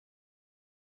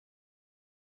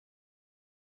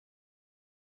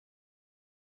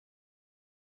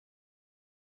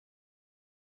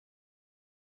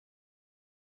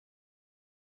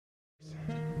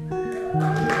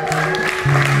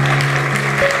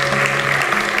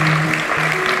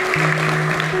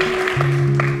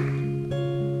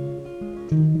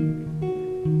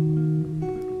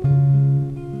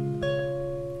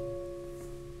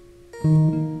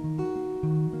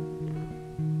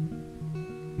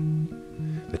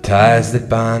The ties that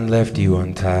bind left you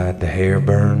untied, the hair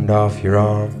burned off your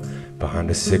arm, behind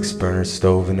a 6-burner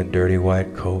stove in a dirty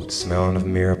white coat, smelling of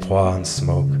mirepoix and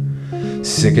smoke.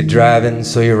 Sick of driving,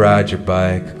 so you ride your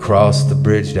bike across the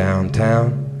bridge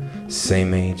downtown.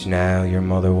 Same age now your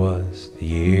mother was, the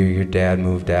year your dad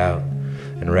moved out.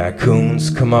 And raccoons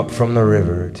come up from the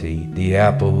river to eat the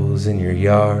apples in your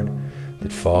yard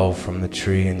that fall from the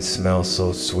tree and smell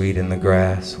so sweet in the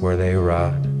grass where they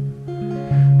rot.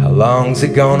 How long's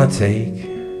it gonna take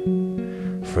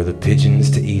for the pigeons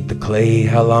to eat the clay?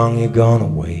 How long you gonna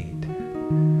wait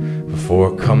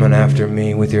before coming after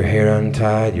me with your hair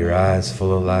untied, your eyes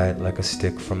full of light like a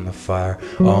stick from the fire,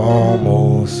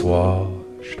 almost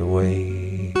washed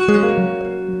away,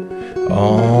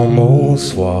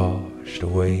 almost washed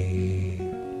away?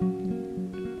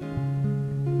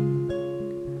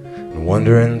 And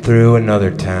wandering through another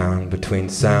town between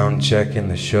sound check and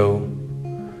the show,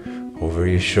 over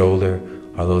your shoulder,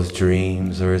 are those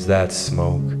dreams or is that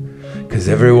smoke? 'Cause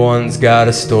everyone's got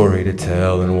a story to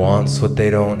tell and wants what they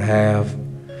don't have.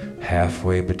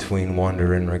 Halfway between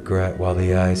wonder and regret while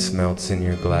the ice melts in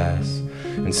your glass.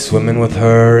 And swimming with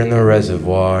her in the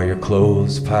reservoir, your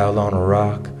clothes piled on a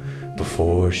rock,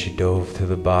 before she dove to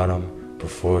the bottom,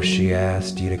 before she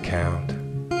asked you to count.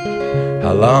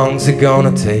 How long's it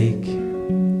gonna take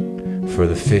for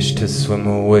the fish to swim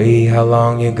away? How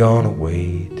long you gonna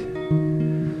wait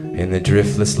in the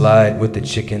driftless light with the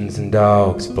chickens and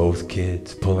dogs, both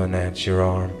kids pulling at your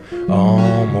arm,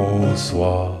 almost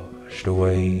washed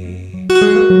away,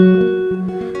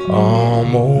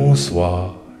 almost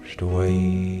washed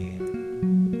away?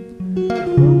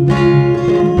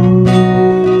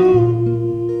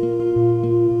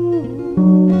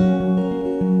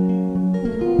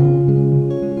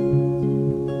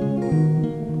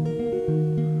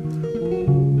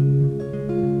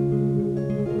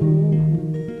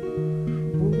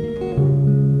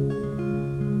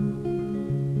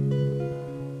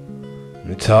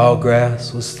 The tall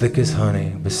grass was thick as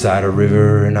honey beside a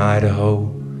river in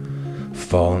Idaho,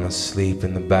 falling asleep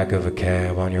in the back of a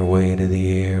cab on your way to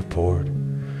the airport,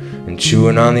 and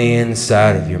chewing on the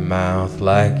inside of your mouth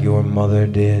like your mother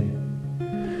did.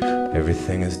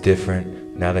 Everything is different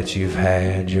now that you've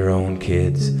had your own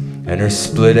kids, and her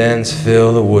split ends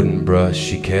fill the wooden brush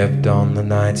she kept on the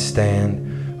nightstand,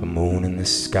 a moon in the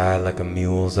sky like a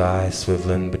mule's eye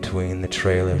swiveling between the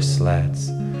trailer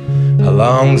slats. How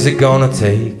long's it gonna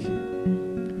take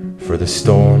for the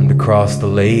storm to cross the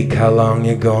lake? How long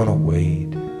you gonna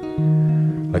wait?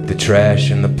 Like the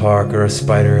trash in the park or a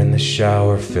spider in the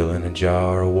shower, filling a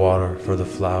jar of water for the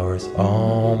flowers,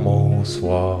 almost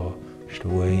washed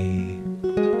away,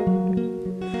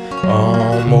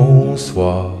 almost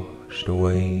washed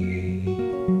away.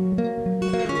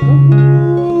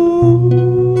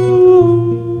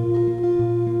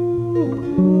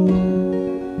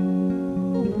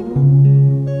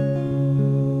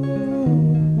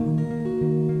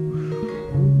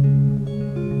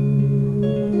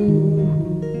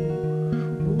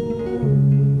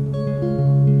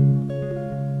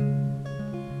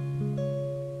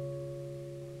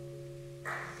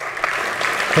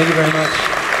 Thank you very much.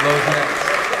 Lowe's next.